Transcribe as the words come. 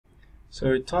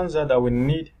So it turns out that we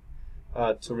need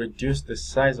to reduce the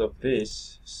size of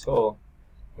this, so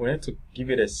we need to give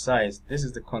it a size. This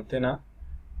is the container.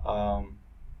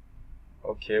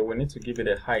 Okay, we need to give it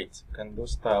a height. We can do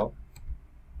style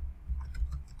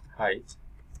height.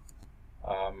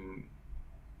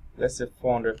 Let's say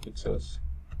 400 pixels.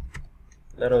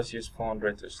 Let us use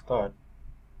 400 to start,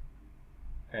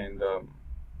 and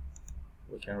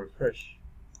we can refresh.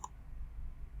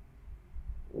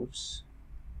 Oops.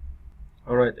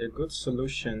 Alright, a good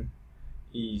solution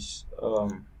is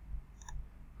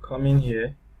come in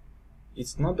here.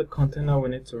 It's not the container we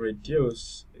need to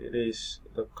reduce, it is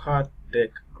the card deck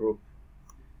group.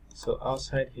 So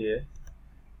outside here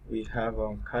we have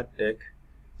card deck.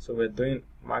 So we're doing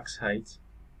max height.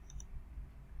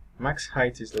 Max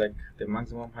height is like the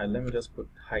maximum height. Let me just put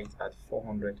height at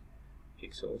 400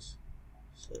 pixels.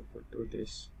 So if we do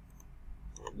this,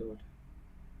 reload.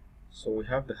 So we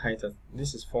have the height at,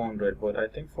 this is 400, but I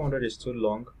think 400 is too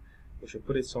long. We should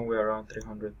put it somewhere around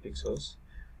 300 pixels.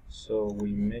 So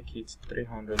we make it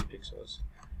 300 pixels.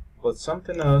 But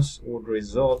something else would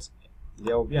result,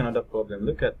 there will be another problem.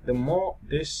 Look at, the more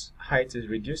this height is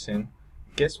reducing,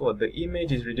 guess what? The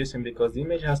image is reducing because the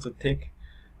image has to take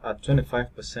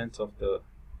 25% of the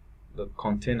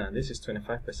container. This is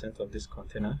 25% of this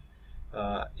container.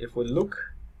 If we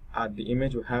look at the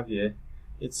image we have here,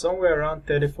 it's somewhere around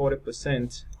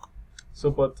 30-40%. So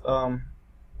but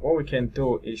what we can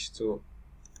do is to,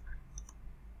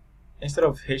 instead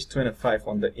of H25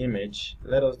 on the image,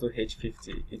 let us do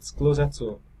H50. It's closer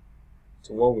to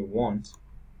what we want.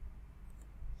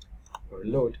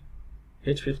 Reload.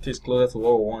 H50 is closer to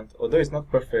what we want, although it's not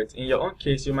perfect. In your own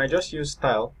case, you might just use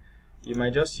style. You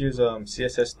might just use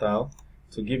CSS style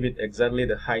to give it exactly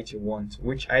the height you want,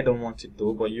 which I don't want to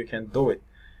do, but you can do it.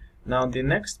 Now the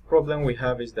next problem we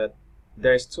have is that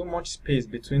there is too much space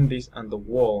between this and the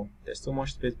wall. There's too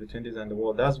much space between this and the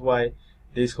wall. That's why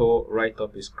this whole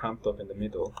write-up is cramped up in the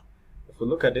middle. If we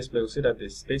look at this place, we'll see that the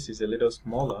space is a little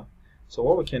smaller. So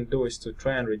what we can do is to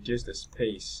try and reduce the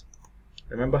space.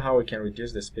 Remember how we can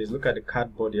reduce the space? Look at the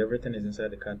card body. Everything is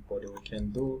inside the card body. We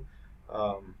can do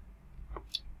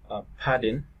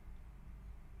padding,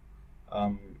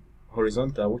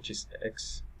 horizontal, which is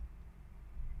X.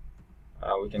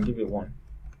 We can give it 1.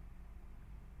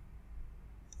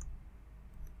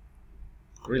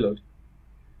 Reload.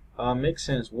 Makes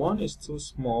sense. 1 is too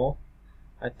small.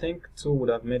 I think 2 would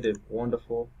have made a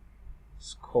wonderful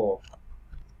score.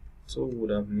 2 would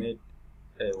have made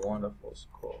a wonderful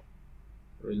score.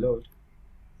 Reload.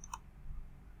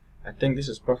 I think this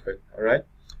is perfect. Alright,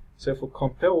 so if we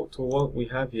compare to what we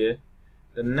have here,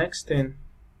 the next thing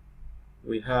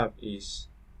we have is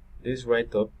this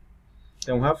write-up.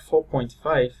 Then we have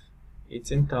 4.5,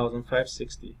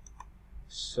 18,560.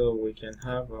 So we can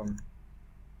have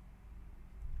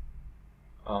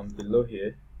below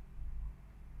here,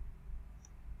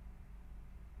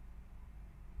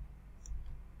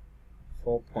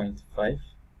 $4.5,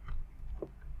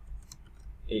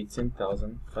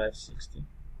 18,560.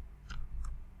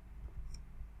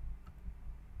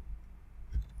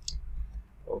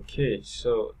 Okay,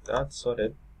 so that's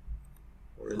sorted.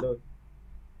 Reload.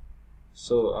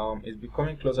 So it's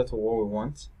becoming closer to what we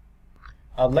want.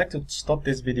 I'd like to stop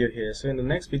this video here. So in the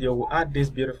next video, we'll add this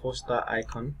beautiful star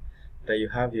icon that you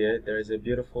have here. There is a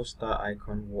beautiful star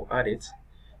icon. We'll add it,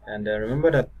 and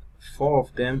remember that 4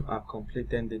 of them are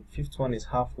complete and the 5th one is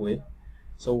halfway.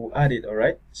 So we'll add it. All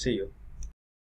right, see you.